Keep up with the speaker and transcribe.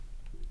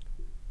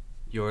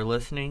You're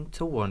listening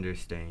to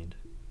Wonderstained.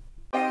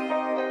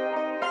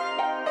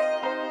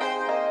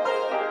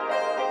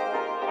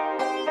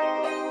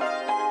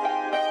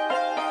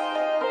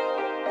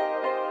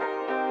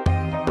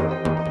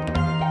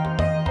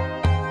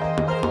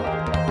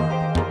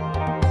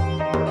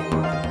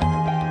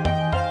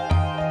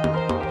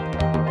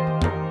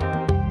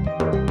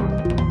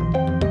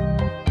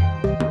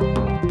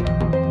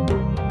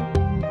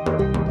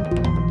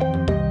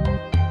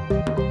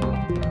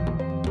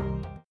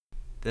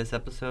 This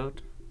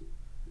episode,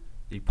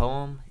 the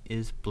poem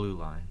is Blue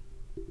Line.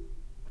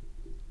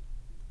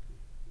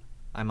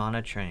 I'm on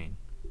a train,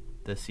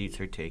 the seats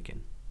are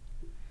taken.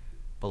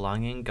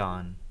 Belonging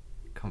gone,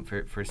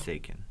 comfort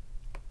forsaken.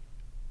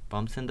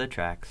 Bumps in the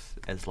tracks,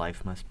 as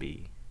life must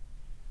be.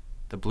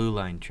 The blue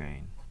line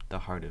train, the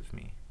heart of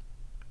me.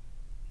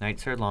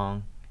 Nights are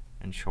long,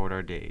 and short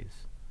are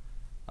days.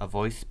 A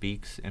voice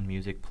speaks and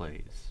music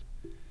plays.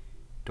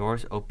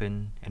 Doors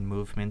open and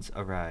movements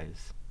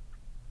arise.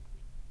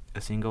 A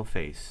single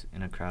face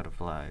in a crowd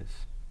of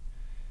lies.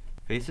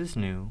 Faces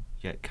new,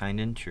 yet kind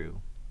and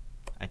true.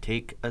 I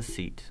take a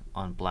seat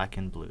on black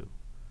and blue.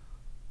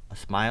 A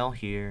smile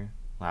here,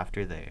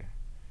 laughter there.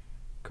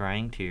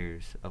 Crying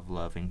tears of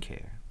love and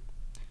care.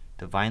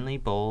 Divinely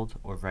bold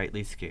or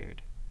rightly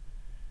scared.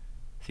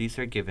 Seats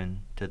are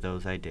given to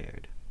those I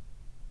dared.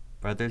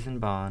 Brothers in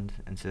bond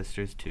and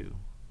sisters too.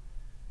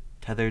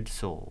 Tethered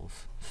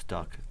souls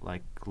stuck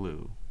like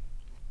glue.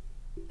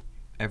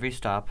 Every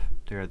stop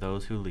there are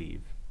those who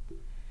leave.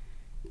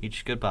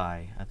 Each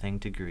goodbye a thing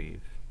to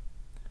grieve.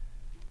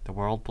 The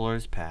world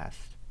blurs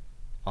past,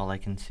 all I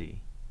can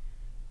see.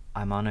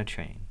 I'm on a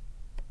train,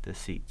 the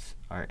seats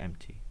are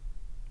empty.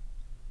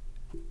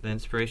 The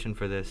inspiration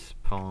for this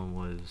poem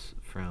was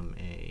from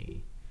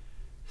a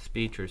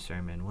speech or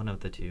sermon, one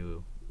of the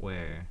two,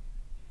 where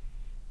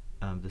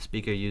the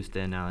speaker used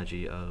the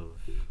analogy of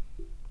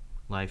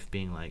life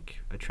being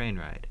like a train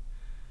ride.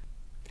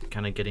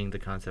 Kind of getting the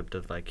concept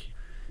of like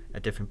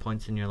at different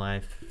points in your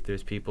life,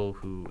 there's people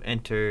who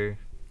enter,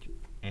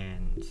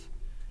 and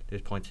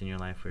there's points in your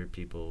life where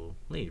people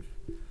leave.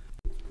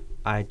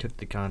 I took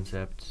the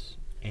concept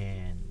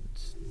and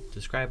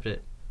described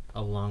it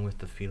along with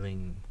the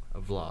feeling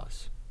of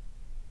loss.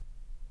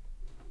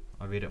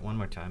 I'll read it one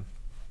more time.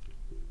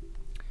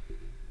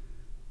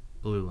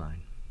 Blue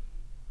line.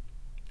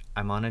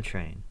 I'm on a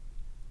train,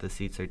 the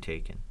seats are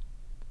taken.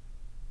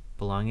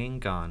 Belonging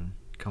gone,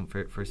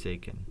 comfort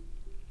forsaken.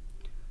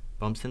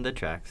 Bumps in the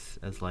tracks,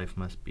 as life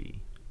must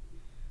be.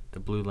 The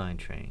blue line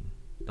train,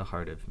 the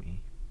heart of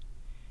me.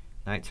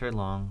 Nights are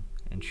long,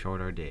 and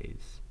short are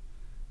days.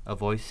 A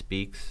voice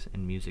speaks,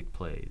 and music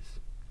plays.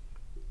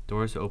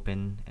 Doors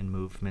open, and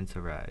movements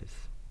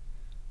arise.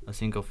 A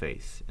single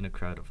face in a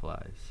crowd of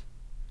lies.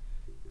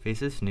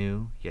 Faces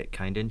new, yet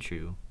kind and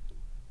true.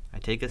 I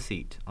take a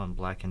seat on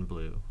black and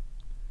blue.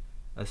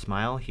 A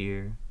smile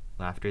here,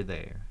 laughter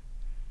there.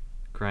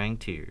 Crying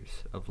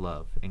tears of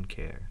love and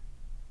care.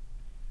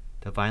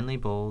 Divinely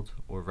bold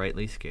or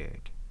rightly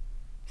scared.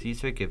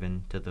 Seats are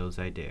given to those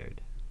I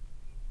dared.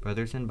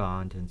 Brothers in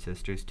bond and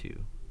sisters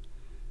too.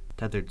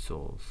 Tethered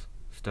souls,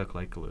 stuck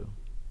like glue.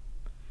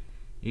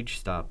 Each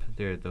stop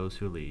there are those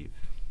who leave.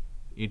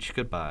 Each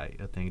goodbye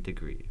a thing to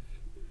grieve.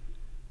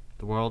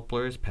 The world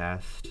blurs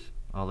past,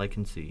 all I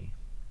can see.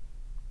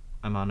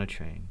 I'm on a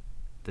train,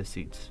 the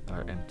seats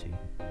are empty.